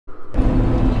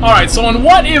Alright, so in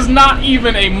what is not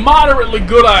even a moderately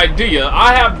good idea,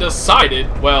 I have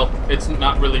decided, well, it's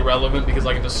not really relevant because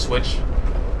I can just switch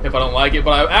if I don't like it,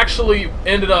 but I actually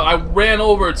ended up, I ran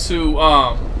over to,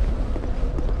 I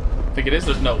think it is,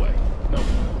 there's no way. Nope.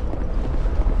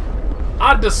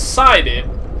 I decided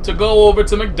to go over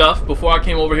to McDuff before I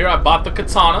came over here. I bought the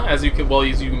katana, as you can, well,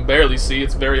 as you can barely see,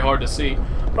 it's very hard to see.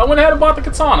 But I went ahead and bought the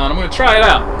katana, and I'm going to try it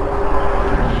out.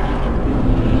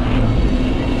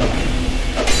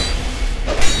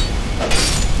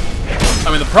 I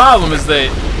mean, the problem is that,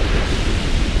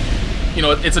 you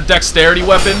know, it's a dexterity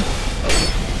weapon.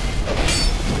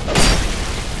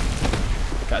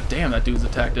 God damn, that dude's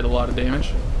attack did a lot of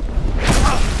damage.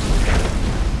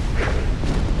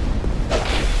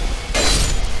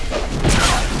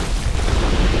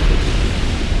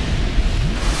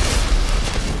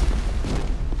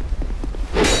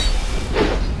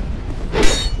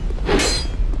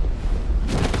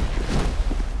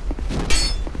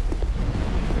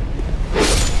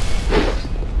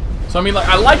 So I mean, like,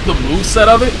 I like the moveset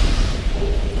of it.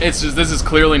 It's just, this is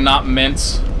clearly not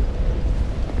meant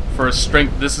for a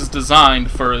strength. This is designed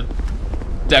for a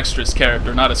dexterous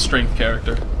character, not a strength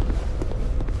character.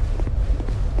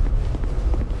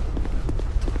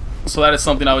 So that is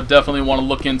something I would definitely want to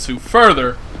look into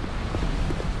further.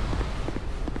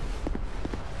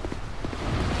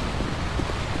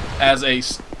 As a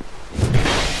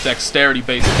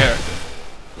dexterity-based character.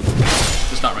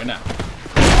 Just not right now.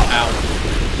 Ow.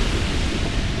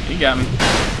 He got me.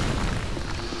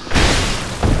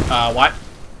 What?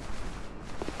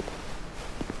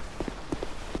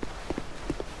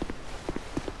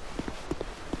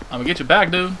 I'm gonna get you back,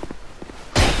 dude.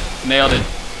 Nailed it.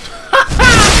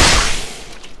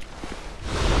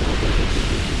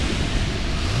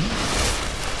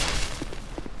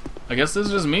 I guess this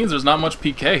just means there's not much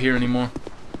PK here anymore.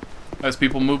 As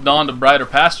people moved on to brighter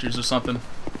pastures or something.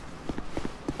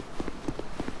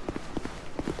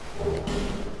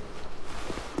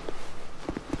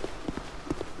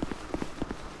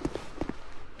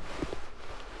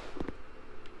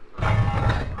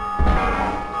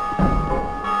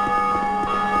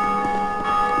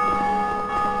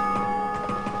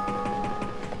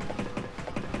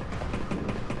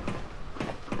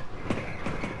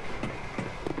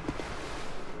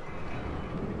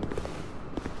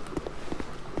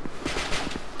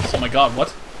 Oh my god,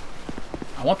 what?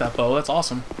 I want that bow, that's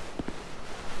awesome.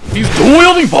 He's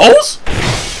dual-wielding bows?!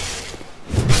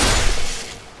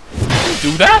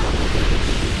 Do that?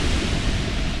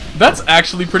 That's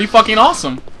actually pretty fucking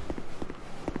awesome.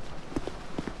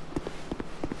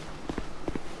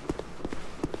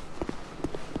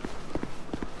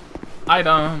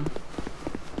 Item.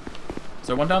 Is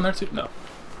there one down there too? No.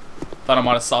 Thought I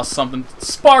might have saw something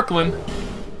sparkling.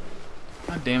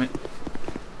 God damn it.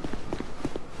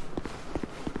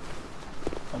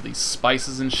 These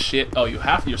spices and shit. Oh, you're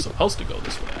supposed to go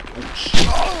this way. Oh shit.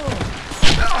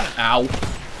 Ow.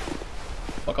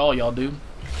 Fuck all y'all, dude.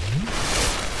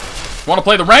 Wanna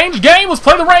play the range game? Let's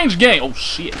play the range game. Oh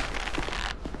shit.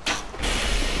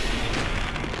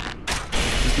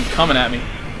 This dude coming at me.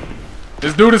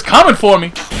 This dude is coming for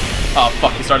me. Oh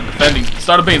fuck, he started defending. He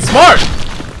started being smart.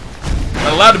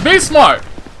 Not allowed to be smart.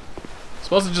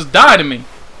 Supposed to just die to me.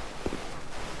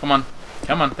 Come on.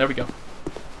 Come on. There we go.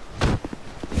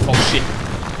 Oh shit.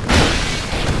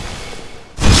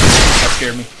 That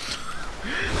scared me.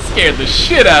 Scared the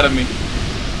shit out of me.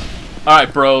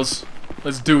 Alright, bros.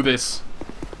 Let's do this.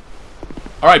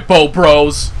 Alright, bow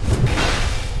bros.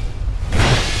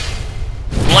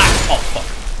 Black. Oh, fuck.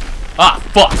 Ah,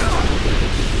 fuck.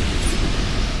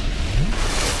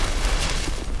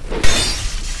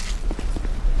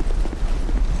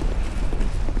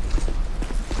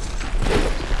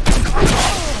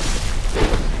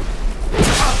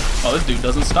 Oh, this dude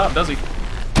doesn't stop, does he?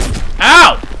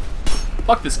 Ow!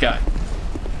 Fuck this guy.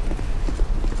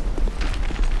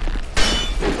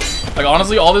 Like,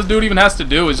 honestly, all this dude even has to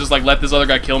do is just, like, let this other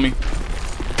guy kill me.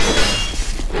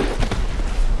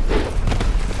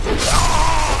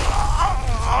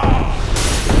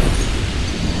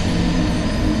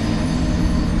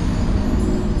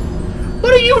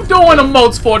 What are you doing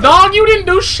emotes for, dog? You didn't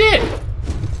do shit.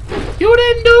 You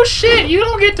didn't do shit. You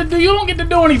don't get to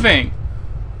do anything.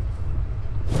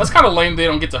 That's kind of lame they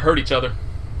don't get to hurt each other.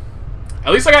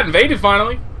 At least I got invaded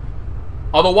finally.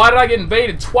 Although, why did I get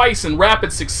invaded twice in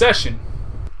rapid succession?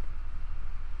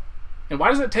 And why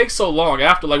does it take so long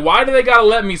after? Like, why do they gotta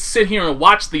let me sit here and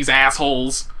watch these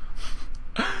assholes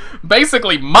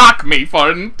basically mock me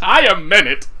for an entire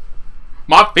minute?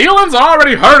 My feelings are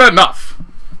already hurt enough.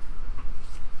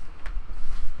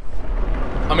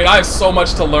 I mean, I have so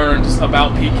much to learn just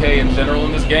about PK in general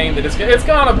in this game that it's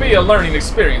gonna be a learning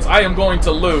experience. I am going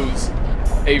to lose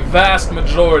a vast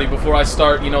majority before I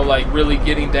start, you know, like, really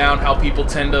getting down how people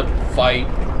tend to fight,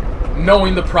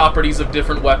 knowing the properties of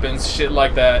different weapons, shit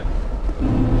like that.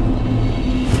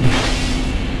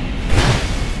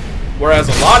 Whereas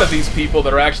a lot of these people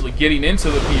that are actually getting into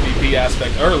the PvP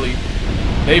aspect early,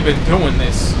 they've been doing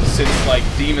this since, like,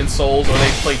 Demon Souls, or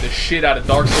they've played the shit out of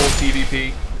Dark Souls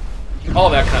PvP.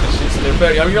 All that kind of shit. So they're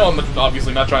very, I mean, you know, I'm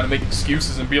obviously not trying to make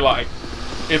excuses and be like,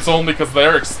 it's only because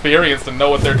they're experienced and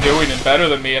know what they're doing and better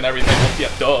than me and everything. Well,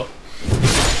 yeah, duh.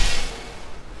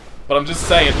 But I'm just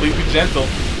saying, please be gentle.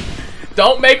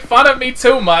 Don't make fun of me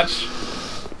too much.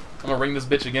 I'm gonna ring this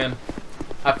bitch again.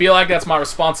 I feel like that's my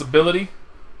responsibility.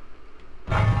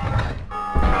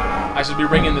 I should be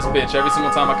ringing this bitch every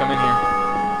single time I come in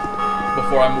here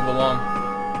before I move along.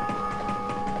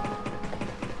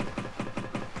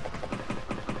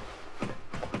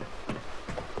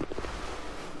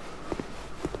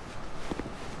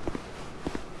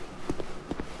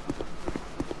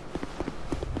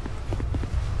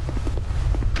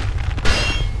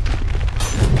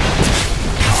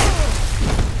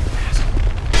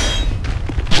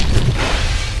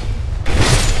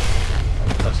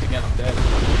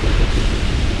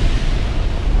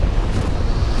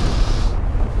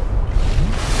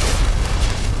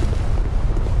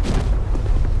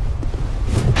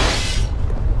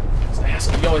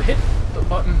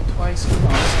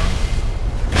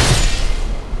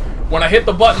 When I hit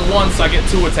the button once, I get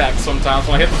 2 attacks sometimes.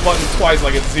 When I hit the button twice,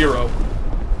 I get 0.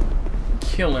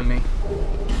 Killing me.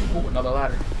 Ooh, another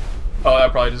ladder. Oh,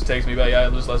 that probably just takes me back. Yeah,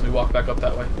 it just lets me walk back up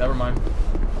that way. Never mind.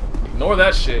 Ignore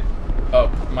that shit. Oh,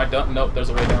 am I done? Nope, there's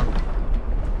a way down.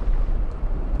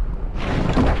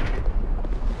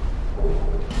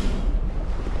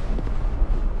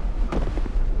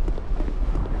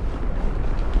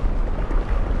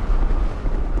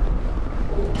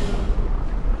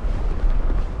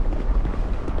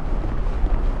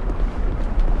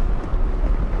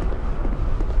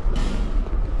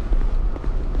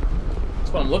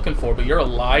 What I'm looking for, but you're a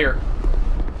liar.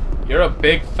 You're a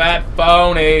big fat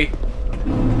phony.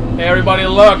 Hey everybody,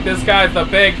 look, this guy's a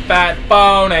big fat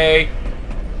phony.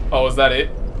 Oh, is that it?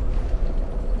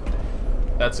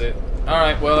 That's it.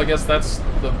 Alright, well I guess that's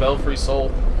the Belfry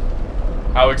Soul.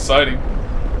 How exciting.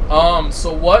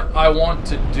 So what I want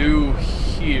to do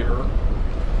here,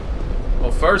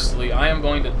 well firstly, I am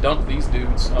going to dunk these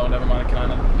dudes. Oh, never mind, can I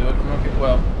not do it? Okay,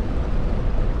 well.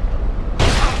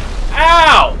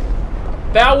 Ow!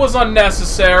 That was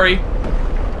unnecessary.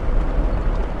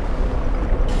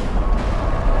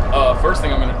 First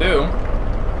thing I'm gonna do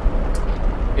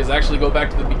is actually go back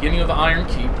to the beginning of the Iron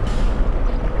Keep.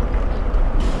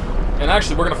 And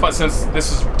actually, we're gonna fight, since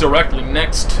this is directly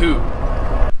next to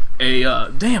a,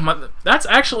 that's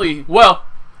actually, well,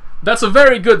 that's a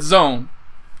very good zone.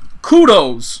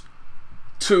 Kudos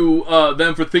to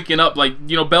them for thinking up, like,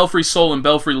 you know, Belfry Soul and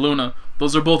Belfry Luna.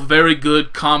 Those are both very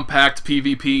good, compact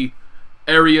PvP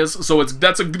areas, so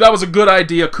that was a good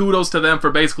idea. Kudos to them for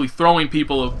basically throwing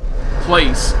people a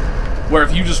place where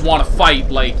if you just want to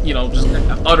fight, like, you know, just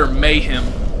utter mayhem,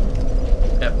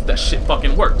 that shit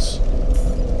fucking works.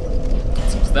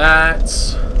 Let's use that.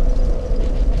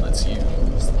 Let's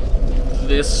use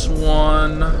this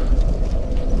one.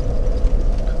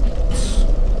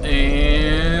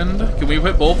 And can we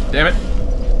hit both? Damn it.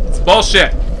 It's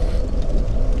bullshit.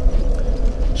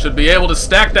 Should be able to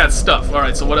stack that stuff.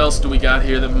 Alright, so what else do we got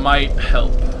here that might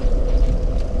help?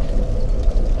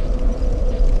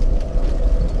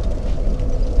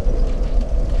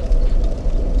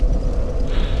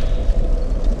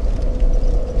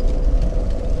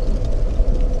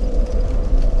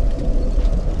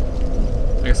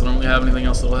 I guess I don't really have anything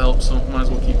else that'll help, so might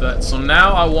as well keep that. So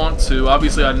now I want to,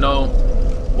 obviously I know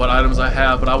what items I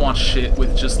have, but I want shit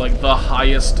with just like the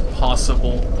highest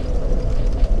possible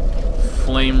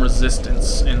flame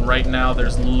resistance, and right now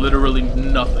there's literally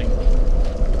nothing.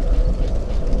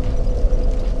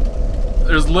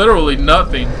 There's literally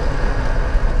nothing.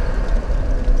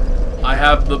 I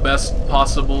have the best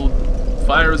possible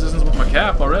fire resistance with my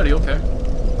cap already, okay.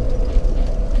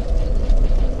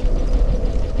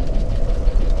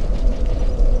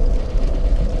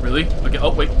 Really? Okay,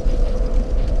 oh wait.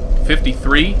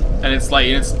 53? And it's like,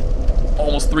 it's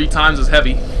almost 3 times as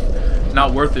heavy.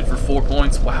 Not worth it for 4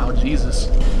 points. Wow, Jesus.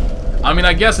 I mean,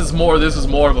 I guess it's more, this is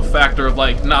more of a factor of,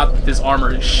 like, not that this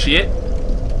armor is shit,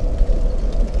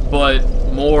 but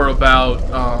more about,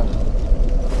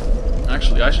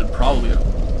 actually, I should probably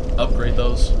upgrade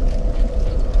those.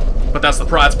 But that's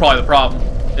probably the problem.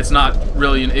 It's not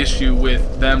really an issue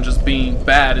with them just being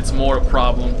bad. It's more a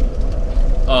problem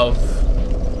of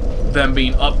them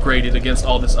being upgraded against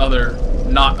all this other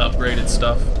not upgraded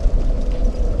stuff.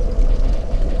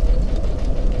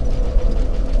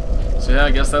 So yeah,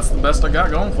 I guess that's the best I got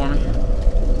going for me.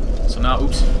 So now,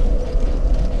 oops.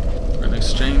 We're gonna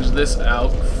exchange this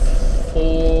out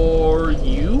for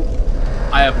you.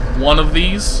 I have one of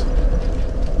these.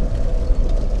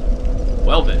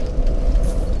 Well then.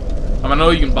 I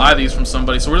know you can buy these from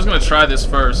somebody, so we're just gonna try this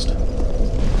first.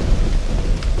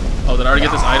 Oh, did I already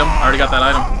get this item? I already got that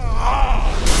item.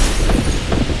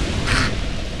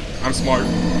 I'm smart.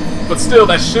 But still,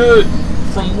 that should,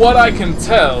 from what I can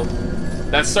tell,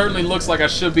 that certainly looks like I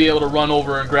should be able to run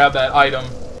over and grab that item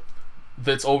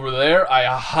that's over there. I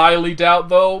highly doubt,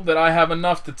 though, that I have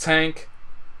enough to tank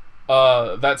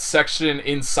that section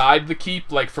inside the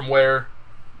keep, like from where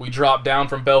we dropped down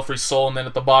from Belfry Sol, and then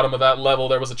at the bottom of that level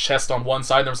there was a chest on one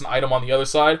side, there was an item on the other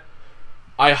side.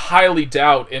 I highly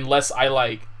doubt, unless I,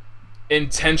 like,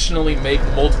 intentionally make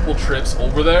multiple trips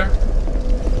over there.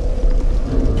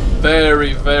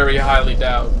 Very, very highly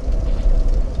doubt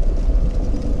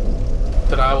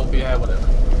that I will be, whatever.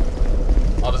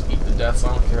 I'll just eat the deaths,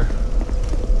 I don't care.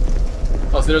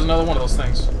 Oh, so there's another one of those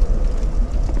things.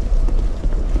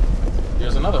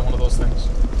 Here's another one of those things.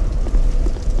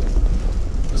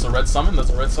 There's a red summon, there's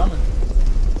a red summon.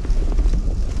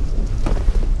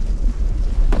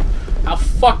 How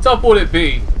fucked up would it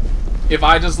be if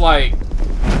I just, like...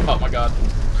 Oh my god.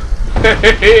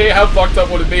 How fucked up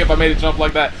would it be if I made a jump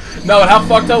like that? No, and how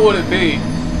fucked up would it be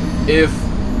if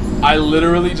I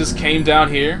literally just came down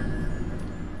here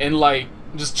and, like,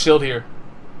 just chilled here?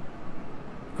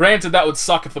 Granted, that would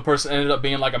suck if the person ended up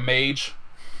being, like, a mage.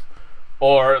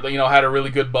 Or, you know, had a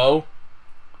really good bow.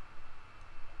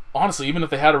 Honestly, even if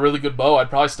they had a really good bow, I'd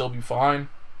probably still be fine.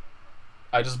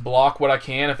 I just block what I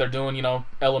can. If they're doing, you know,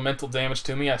 elemental damage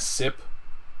to me, I sip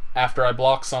after I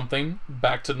block something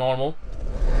back to normal.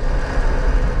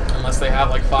 Unless they have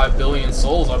like 5 billion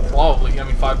souls, I'd probably,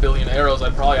 5 billion arrows,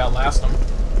 I'd probably outlast them.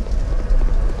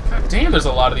 God damn, there's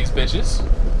a lot of these bitches.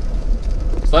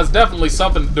 So that's definitely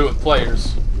something to do with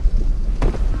players.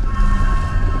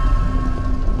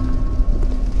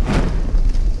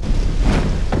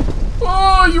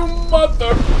 Oh, you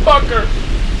motherfucker!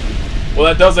 Well,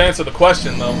 that does answer the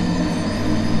question, though.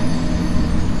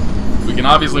 We can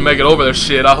obviously make it over their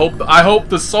shit. I hope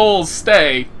the souls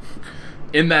stay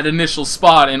in that initial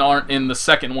spot and aren't in the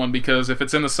second one, because if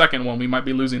it's in the second one, we might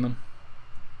be losing them.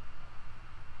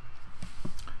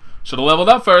 Should have leveled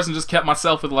up first and just kept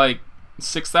myself with like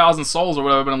 6,000 souls or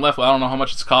whatever, but I'm left with. I don't know how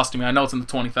much it's costing me. I know it's in the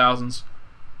 20,000s.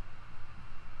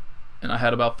 And I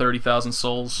had about 30,000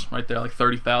 souls right there, like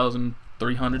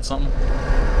 30,300 something.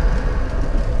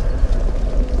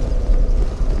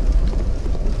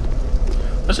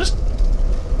 Let's just...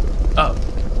 Oh.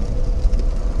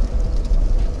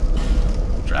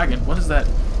 Dragon, what is that?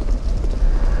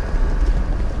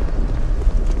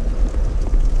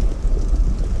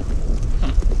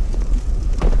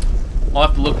 I'll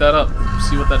have to look that up,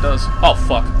 see what that does. Oh,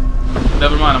 fuck.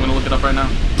 Never mind, I'm gonna look it up right now.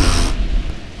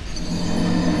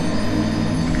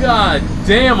 God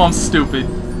damn, I'm stupid.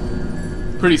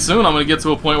 Pretty soon I'm gonna get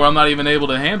to a point where I'm not even able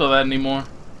to handle that anymore.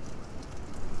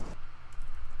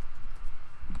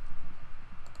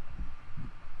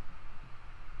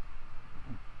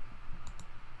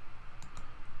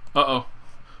 Uh-oh.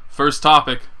 First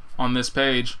topic on this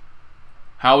page.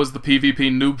 How is the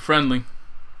PvP noob friendly?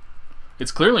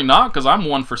 It's clearly not, because I'm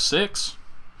 1 for 6.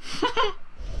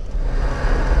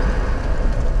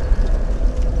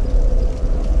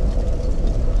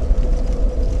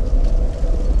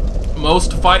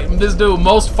 Most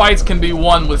fights can be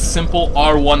won with simple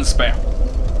R1 spam.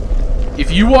 If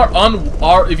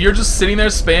you're just sitting there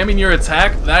spamming your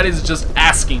attack, that is just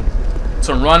asking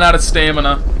to run out of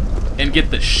stamina and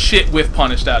get the shit whiff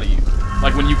punished out of you.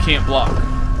 Like when you can't block.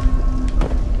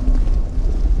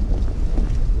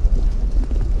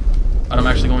 And I'm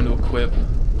actually going to equip,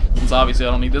 since obviously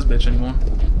I don't need this bitch anymore.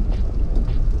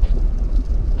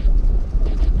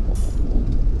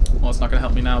 Well, it's not gonna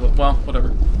help me now, but well,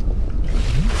 whatever.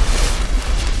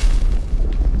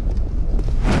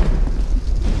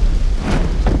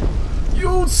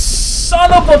 You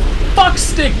son of a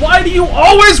fuckstick! Why do you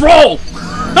always roll?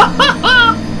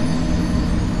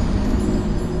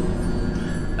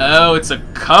 Oh, it's a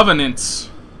covenant.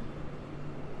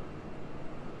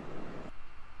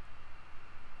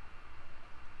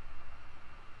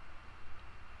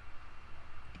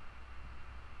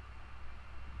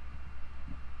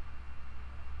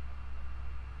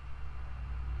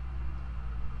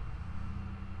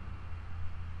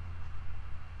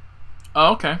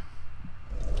 Oh, okay.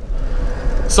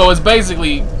 So it's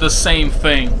basically the same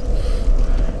thing.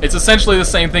 It's essentially the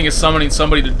same thing as summoning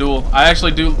somebody to duel. I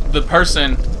actually do, the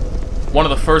person, one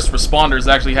of the first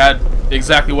responders actually had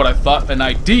exactly what I thought, an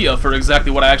idea for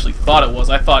exactly what I actually thought it was.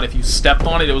 I thought if you stepped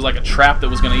on it, it was like a trap that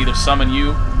was going to either summon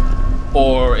you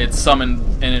or it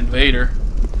summoned an invader.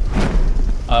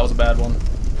 That was a bad one.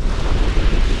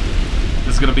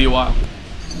 This is going to be a while.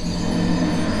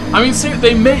 I mean, see,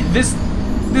 they made this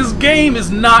game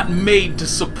is not made to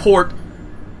support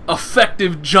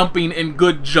effective jumping and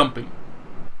good jumping.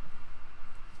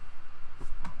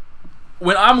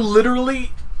 When I'm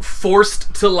literally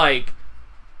forced to, like,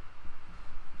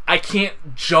 I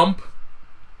can't jump,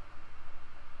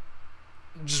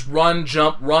 just run,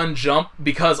 jump,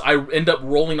 because I end up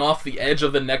rolling off the edge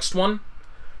of the next one,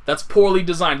 that's poorly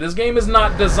designed. This game is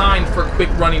not designed for quick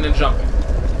running and jumping.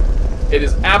 It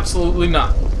is absolutely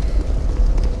not.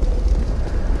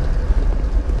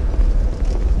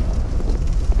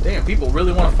 Damn, people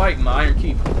really want to fight in the Iron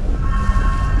Keep.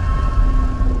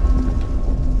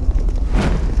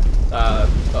 Oh.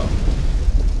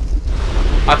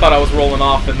 I thought I was rolling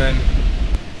off, and then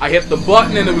I hit the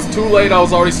button, and it was too late. I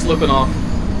was already slipping off.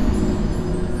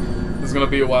 This is going to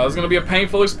be a while. It's going to be a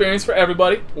painful experience for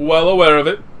everybody. Well aware of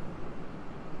it.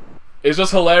 It's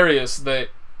just hilarious that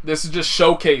this just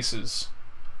showcases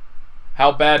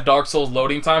how bad Dark Souls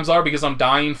loading times are, because I'm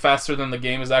dying faster than the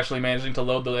game is actually managing to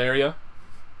load the area.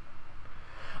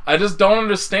 I just don't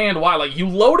understand why. Like, you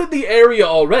loaded the area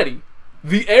already.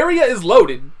 The area is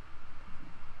loaded.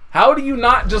 How do you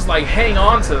not just, like, hang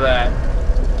on to that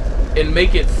and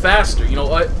make it faster? You know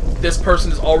what? This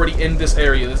person is already in this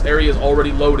area. This area is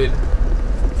already loaded.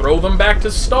 Throw them back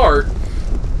to start,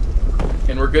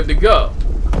 and we're good to go.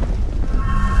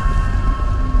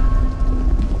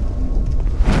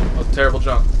 That was a terrible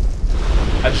jump.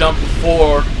 I jumped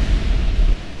before.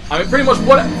 I mean, pretty much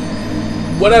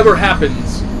whatever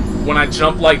happens when I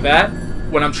jump like that,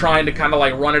 when I'm trying to kind of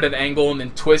like run at an angle and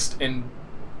then twist and,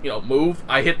 you know, move,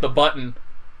 I hit the button,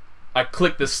 I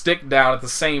click the stick down at the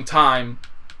same time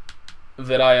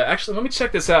that I actually, let me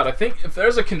check this out. I think if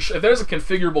there's a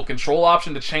configurable control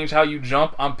option to change how you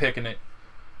jump, I'm picking it,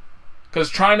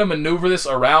 because trying to maneuver this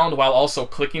around while also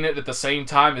clicking it at the same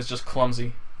time is just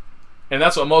clumsy, and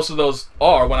that's what most of those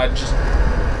are. When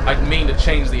I mean to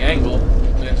change the angle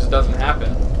and it just doesn't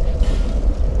happen.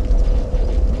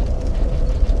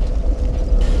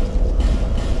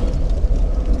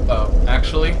 Oh,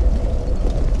 actually,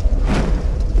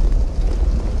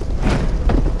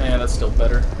 yeah, that's still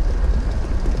better.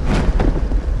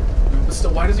 But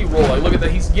still, why does he roll? Like, look at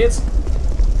that.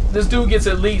 This dude gets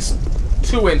at least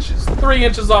 2 inches, 3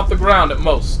 inches off the ground at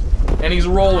most, and he's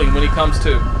rolling when he comes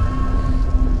to.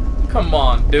 Come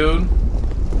on, dude.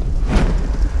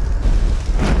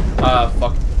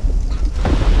 Fuck.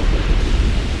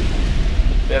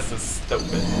 This is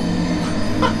stupid.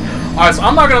 Alright, so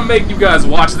I'm not going to make you guys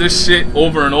watch this shit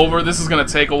over and over. This is going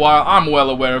to take a while. I'm well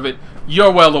aware of it.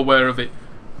 You're well aware of it.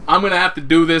 I'm going to have to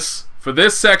do this for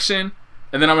this section,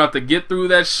 and then I'm going to have to get through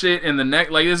that shit in the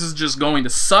next. Like, this is just going to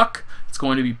suck. It's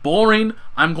going to be boring.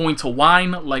 I'm going to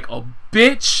whine like a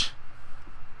bitch.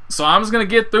 So I'm just going to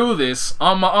get through this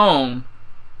on my own,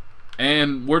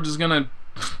 and we're just going to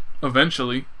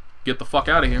eventually get the fuck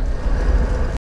out of here.